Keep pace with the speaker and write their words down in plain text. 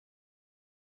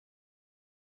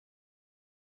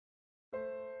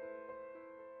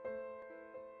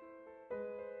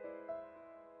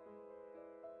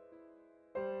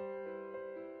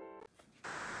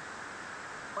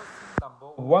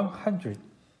100.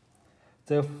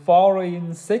 The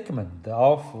following segment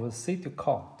of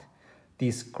Pseudocode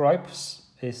describes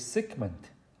a segment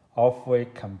of a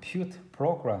computer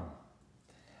program.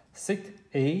 Set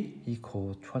A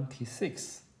equal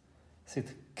 26. Set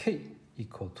K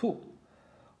equal 2.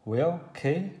 Where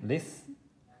K less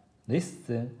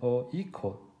than or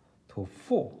equal to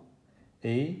 4.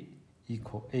 A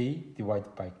equal A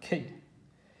divided by K.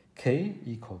 K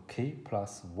equal K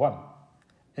plus 1.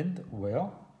 And where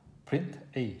print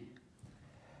A.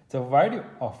 The value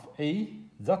of A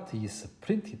that is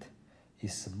printed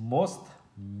is most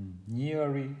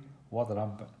nearly what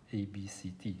number A, B,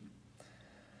 C, D.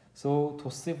 So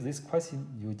to save this question,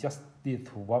 you just need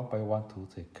to one by one do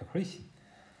the calculation.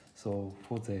 So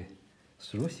for the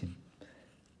solution,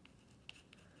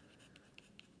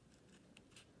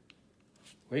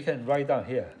 we can write down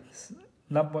here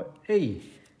number A.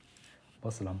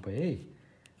 What's number A?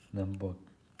 Number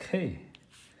K.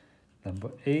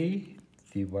 Number A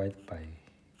divided by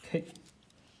K.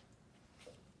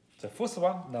 The first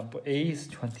one, number A is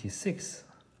 26,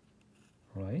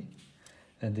 right?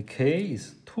 And the K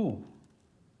is 2.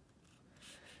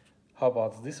 How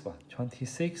about this one?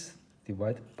 26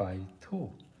 divided by 2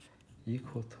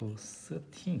 equal to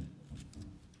 13.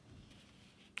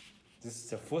 This is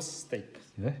the first step,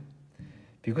 right?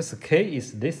 Because K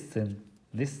is less than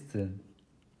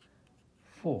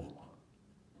 4.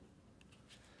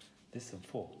 Less than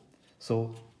 4.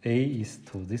 So A is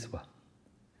to this one.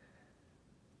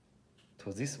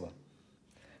 To this one.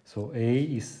 So A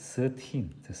is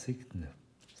 13, the second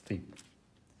step.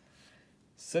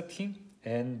 13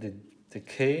 and the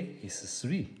K is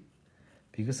 3.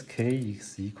 Because K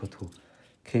is equal to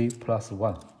K plus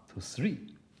 1 to 3.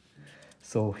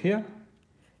 So here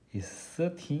is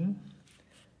 13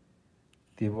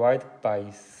 divided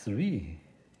by 3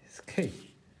 is K.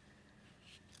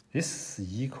 This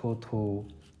is equal to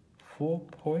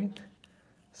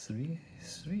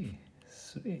 4.333.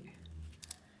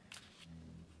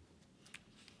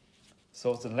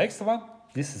 So the next one,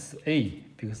 this is A,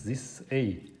 because this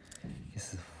A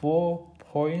is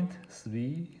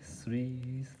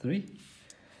 4.333.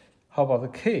 How about the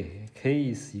K? K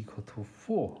is equal to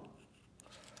 4.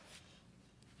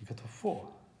 Equal to 4.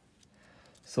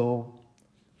 So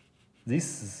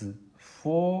this is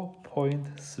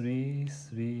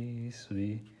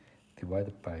 4.333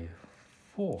 divided by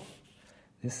 4.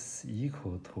 This is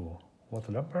equal to what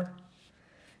number?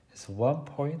 It's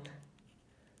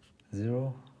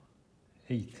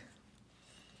 1.08.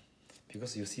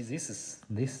 Because you see this is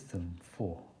less than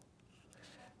 4.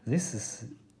 This is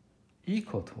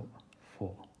equal to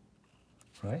 4,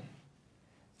 right?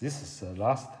 This is the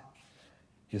last.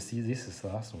 You see this is the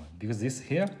last one. Because this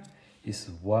here is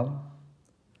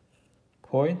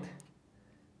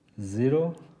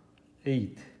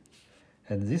 1.08.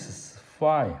 And this is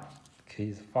 5. K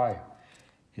is 5.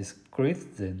 Is greater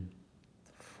than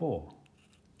 4.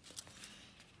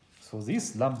 So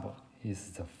this number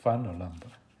is the final number.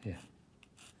 Yeah.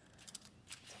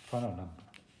 The final number.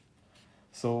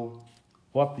 So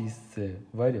what is the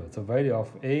value? The value of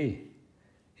A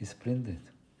is printed.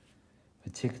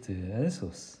 We check the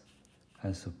answers.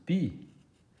 Answer B,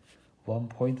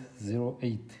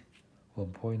 1.08.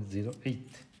 1.08.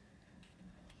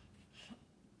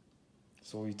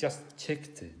 So we just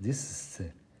checked. This is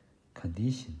the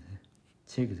condition.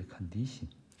 Check the condition.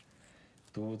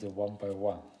 Do the one by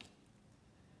one.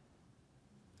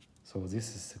 So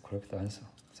this is the correct answer.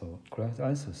 So correct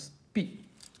answer is B.